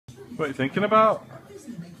What are you thinking about?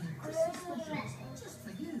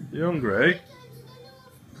 You hungry?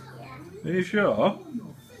 Are you sure?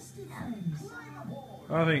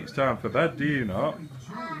 I think it's time for bed, do you not?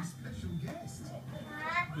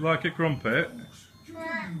 You like a crumpet? You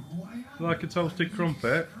like a toasted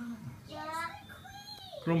crumpet?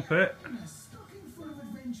 Crumpet?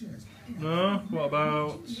 No? What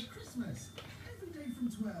about...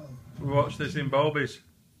 We watch this in Bobby's.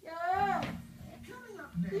 No!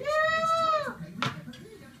 No!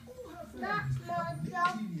 That's my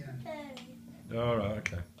job too. Alright,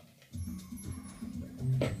 okay.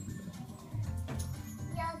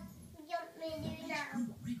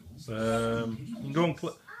 You can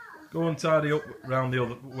go and tidy up round the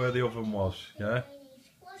oven where the oven was, yeah?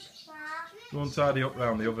 Go and tidy up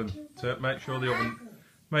round the oven.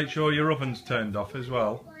 Make sure your oven's turned off as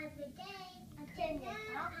well.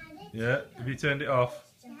 Yeah, have you turned it off?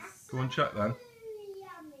 Go and check then.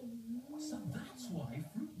 So that's why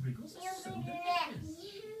Fruit Wriggles are so delicious.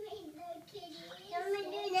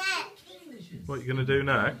 What are you going to do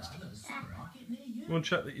next? Go and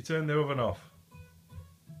check that you turned the oven off.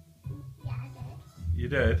 You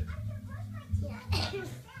did?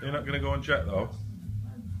 You're not going to go and check though?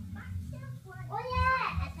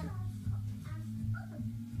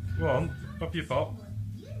 Go on, pop your pop.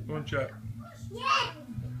 Go and check.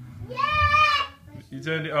 You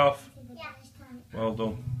turned it off? Well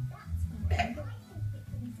done.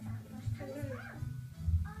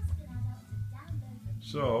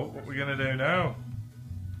 So, what are we going to do now?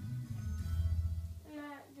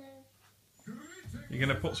 You're going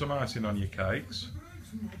to put some icing on your cakes?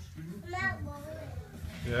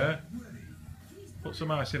 Yeah? Put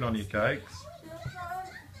some icing on your cakes.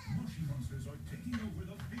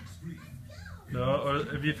 No, or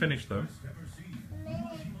have you finished them?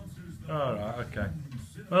 Alright, okay.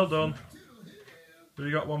 Well done. Have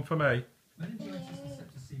you got one for me?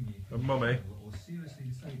 And Mummy?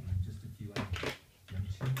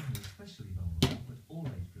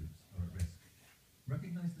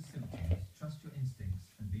 Recognise the symptoms, trust your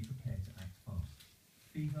instincts and be prepared to act fast.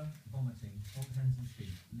 Fever, vomiting, cold hands and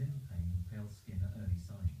feet, limb pain and pale skin are early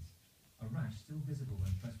signs. A rash still visible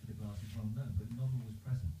when pressed with a glass is well known, but not always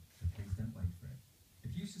present, so please don't wait for it.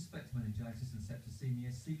 If you suspect meningitis and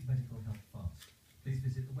septicemia, seek medical help fast. Please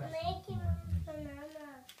visit the website for more information.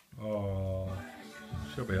 Oh,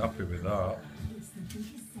 she'll be happy with that. It's the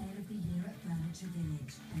biggest sale of the year at Furniture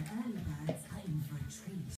Village, and early birds are in for a treat.